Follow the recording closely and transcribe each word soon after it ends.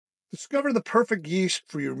Discover the perfect yeast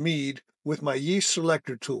for your mead with my Yeast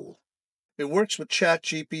Selector Tool. It works with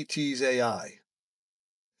ChatGPT's AI.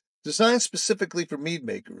 Designed specifically for mead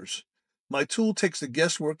makers, my tool takes the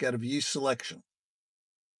guesswork out of yeast selection.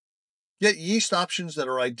 Get yeast options that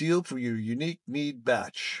are ideal for your unique mead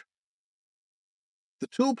batch. The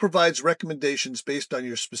tool provides recommendations based on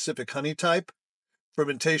your specific honey type,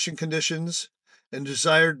 fermentation conditions, and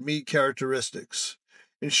desired mead characteristics,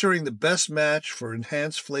 ensuring the best match for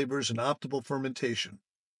enhanced flavors and optimal fermentation.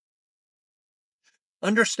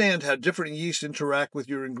 Understand how different yeasts interact with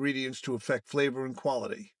your ingredients to affect flavor and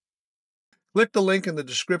quality. Click the link in the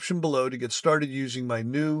description below to get started using my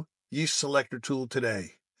new Yeast Selector tool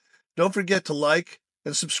today. Don't forget to like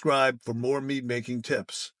and subscribe for more mead making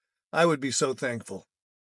tips. I would be so thankful.